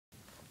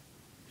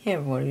Hey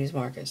everybody, it's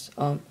Marcus.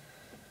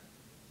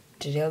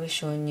 Today I'll be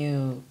showing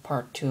you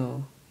part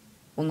 2.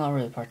 Well, not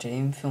really part 2, I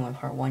didn't even film my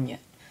part 1 yet.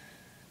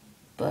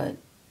 But,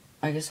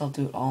 I guess I'll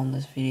do it all in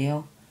this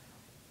video.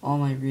 All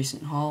my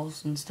recent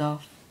hauls and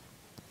stuff.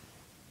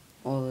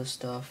 All this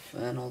stuff,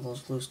 and all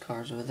those loose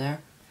cars over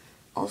there.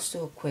 I'll just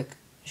do a quick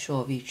show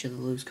of each of the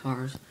loose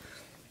cars.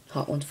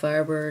 Hot Ones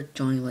Firebird,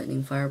 Johnny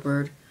Lightning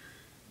Firebird,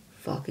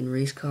 Falcon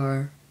Race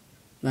Car,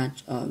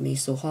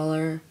 Miso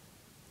Hauler,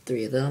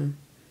 3 of them.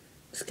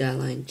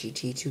 Skyline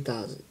GT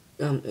 2000,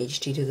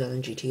 HT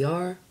 2000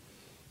 GTR.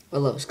 I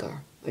love this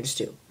car. I just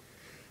do.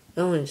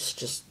 That one is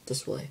just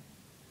display.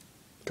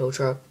 Tow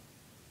truck.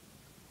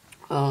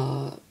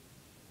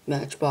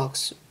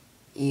 Matchbox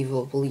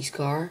Evil police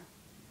car.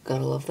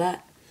 Gotta love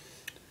that.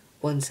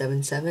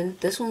 177.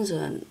 This one's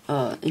an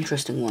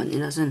interesting one.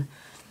 It has an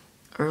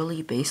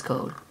early base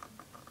code.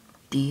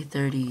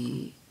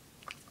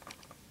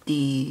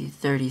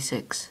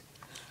 D36.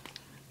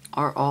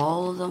 Are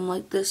all of them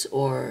like this,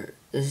 or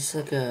is this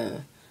like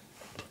a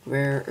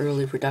rare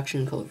early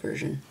production code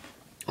version?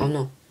 Oh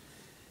no.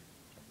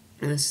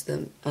 And this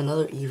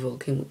another Evo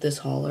came with this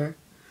hauler.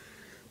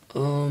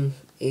 18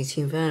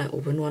 van, I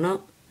opened one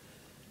up.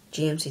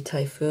 GMC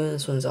Typhoon,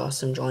 this one's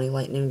awesome. Johnny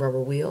Lightning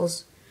rubber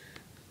wheels.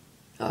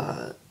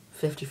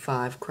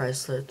 55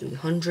 Chrysler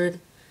 300.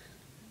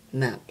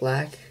 Matte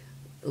black.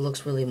 It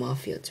looks really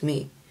mafia to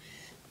me.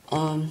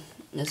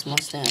 This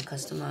Mustang I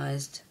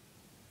customized.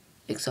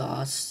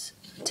 Exhausts,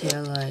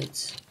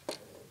 taillights,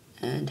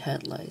 and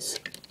headlights.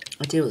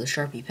 I did it with a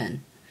Sharpie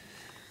pen.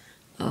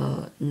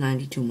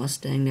 92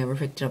 Mustang, never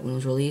picked it up when it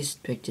was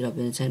released, picked it up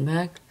in a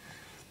 10-pack.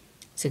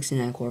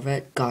 69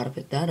 Corvette, gotta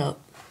pick that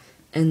up.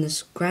 And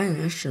this Grand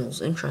National's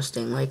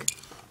interesting. Like,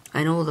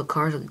 I know the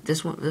cars,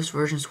 this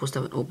version's supposed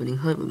to have an opening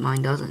hood, but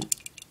mine doesn't.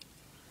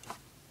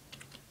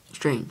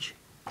 Strange.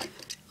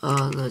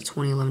 The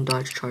 2011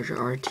 Dodge Charger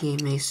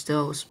RT may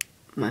still is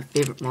my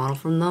favorite model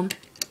from them.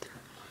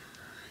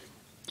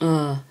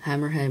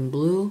 Hammerhead in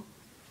blue,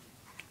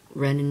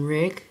 Ren and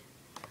Rig,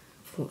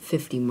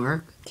 50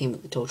 Mark, came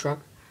with the tow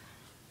truck,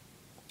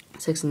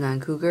 69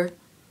 Cougar,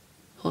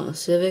 Honda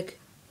Civic,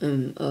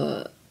 and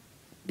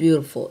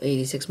beautiful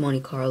 86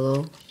 Monte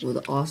Carlo with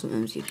the awesome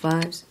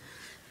MC5s.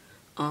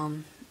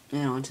 And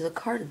onto the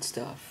carded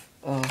stuff.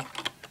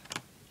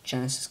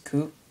 Genesis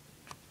Coupe,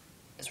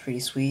 it's pretty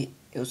sweet.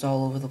 It was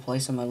all over the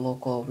place in my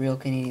local Real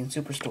Canadian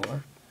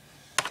Superstore.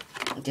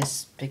 I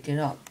just picked it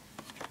up.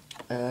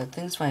 I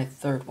think it's my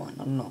third one,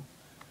 I don't know.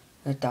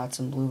 The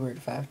Datsun Bluebird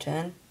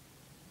 510.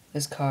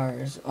 This car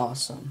is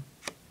awesome.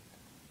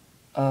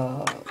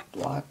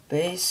 Black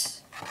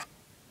base.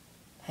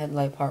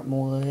 Headlight part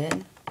molded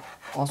in.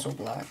 Also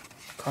black.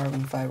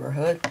 Carbon fiber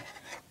hood.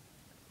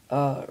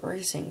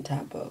 Racing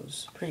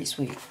tempos. Pretty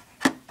sweet.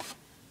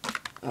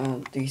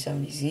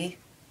 370Z.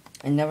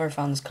 I never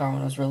found this car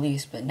when it was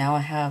released, but now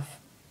I have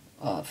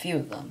a few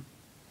of them.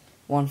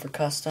 One for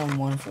custom,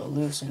 one for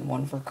loose, and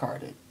one for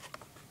carded.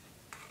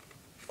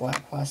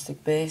 Black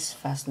plastic base,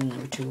 fastened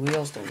under 2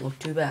 wheels, don't look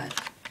too bad.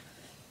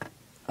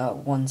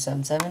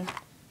 177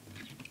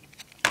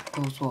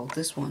 goes well with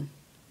this one.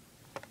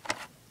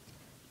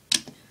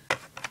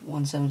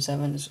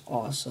 177 is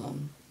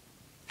awesome.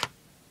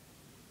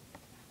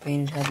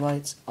 Painted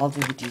headlights, I'll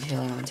do the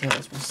detailing on the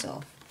taillights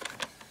myself.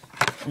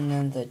 And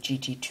then the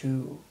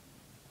GT2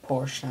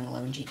 Porsche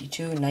 911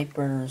 GT2 night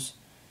burners.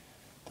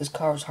 This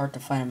car was hard to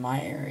find in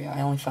my area. I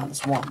only found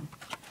this one.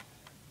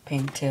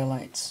 Painted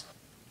taillights.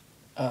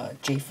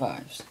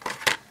 J5s.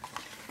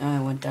 And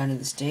I went down to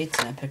the States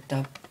and I picked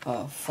up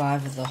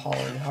 5 of the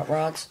Holiday hot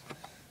rods.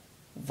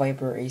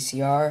 Viper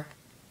ACR.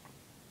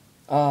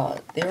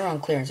 They were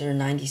on clearance. They were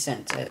 90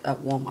 cents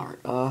at Walmart.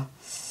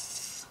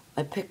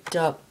 I picked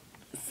up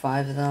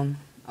 5 of them.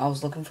 I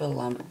was looking for the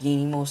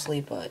Lamborghini mostly,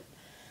 but it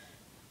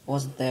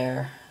wasn't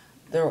there.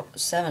 There were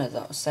 7 of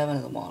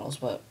the models,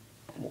 but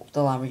the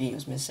Lamborghini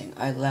was missing.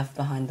 I left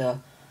behind the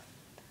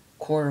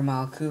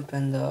quarter-mile coupe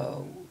and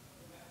the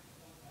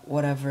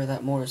whatever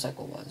that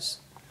motorcycle was.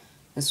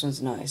 This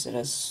one's nice. It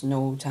has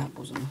snow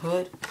tampos on the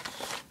hood.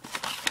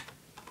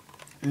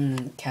 And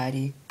then the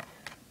caddy.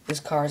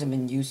 This car hasn't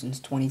been used since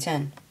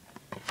 2010.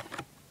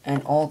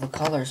 And all the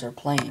colors are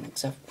plain,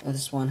 except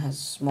this one has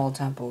a small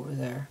tampo over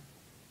there.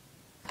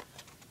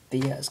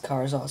 But yeah, this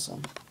car is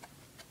awesome.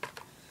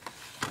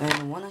 And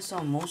the one I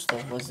saw most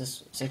of was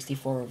this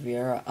 64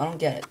 Riviera. I don't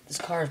get it. This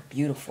car is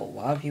beautiful.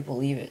 Why would people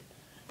leave it?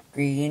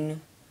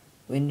 Green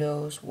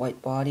windows,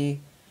 white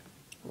body,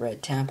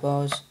 red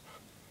tampos.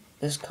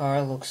 This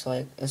car looks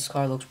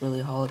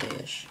really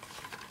holiday-ish.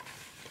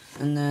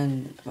 And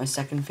then my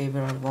second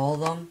favorite out of all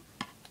of them,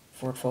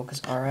 Ford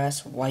Focus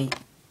RS, white,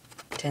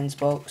 10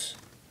 spokes.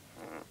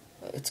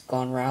 It's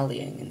gone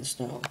rallying in the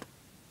snow.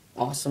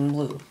 Awesome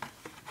blue.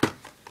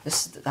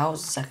 That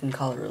was the second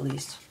color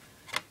released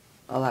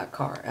of that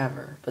car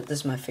ever, but this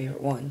is my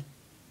favorite one.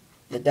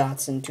 The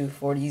Datsun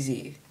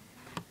 240Z.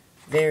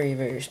 Very,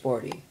 very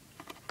sporty.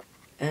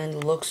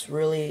 And looks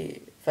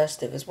really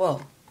festive as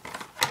well.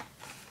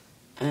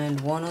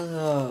 And one of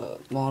the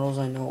models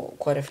I know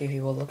quite a few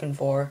people are looking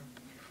for,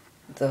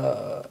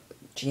 the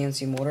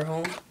GNC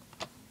motorhome.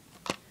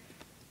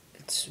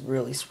 It's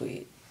really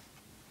sweet.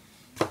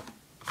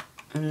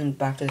 And then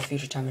Back to the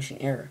Future Time Machine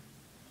Era.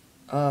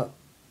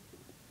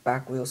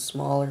 Back wheels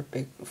smaller,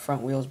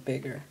 front wheels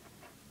bigger.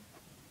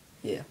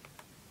 Yeah.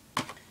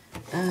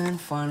 And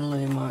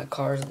finally, my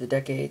Cars of the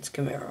Decades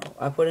Camaro.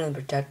 I put it in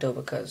Protecto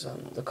because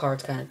the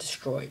car's kind of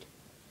destroyed.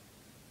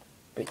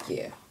 But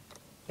yeah,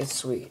 it's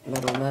sweet.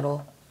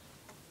 Metal.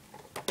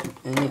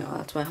 And yeah,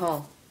 that's my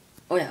haul.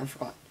 Oh yeah, I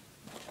forgot.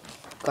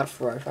 Got a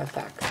Ferrari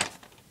 5-pack.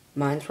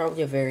 Mine's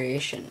probably a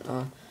variation.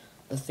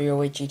 The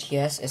 308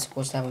 GTS is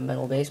supposed to have a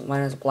metal base.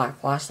 Mine has a black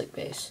plastic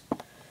base.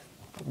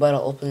 But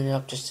I'll open it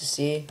up just to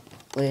see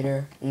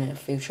later in a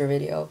future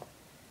video.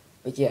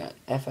 But yeah,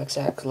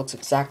 FXX looks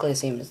exactly the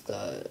same as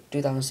the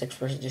 2006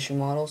 first edition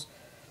models.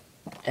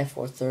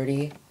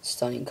 F430,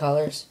 stunning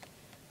colors.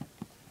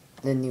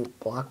 The new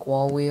black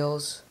wall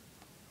wheels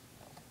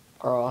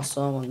are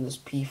awesome on this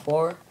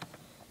P4.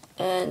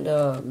 And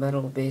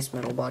metal base,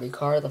 metal body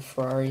car, the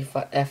Ferrari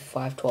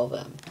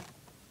F512M.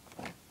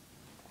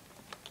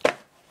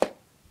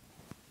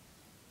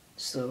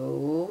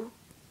 So,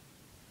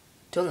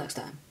 till next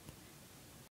time.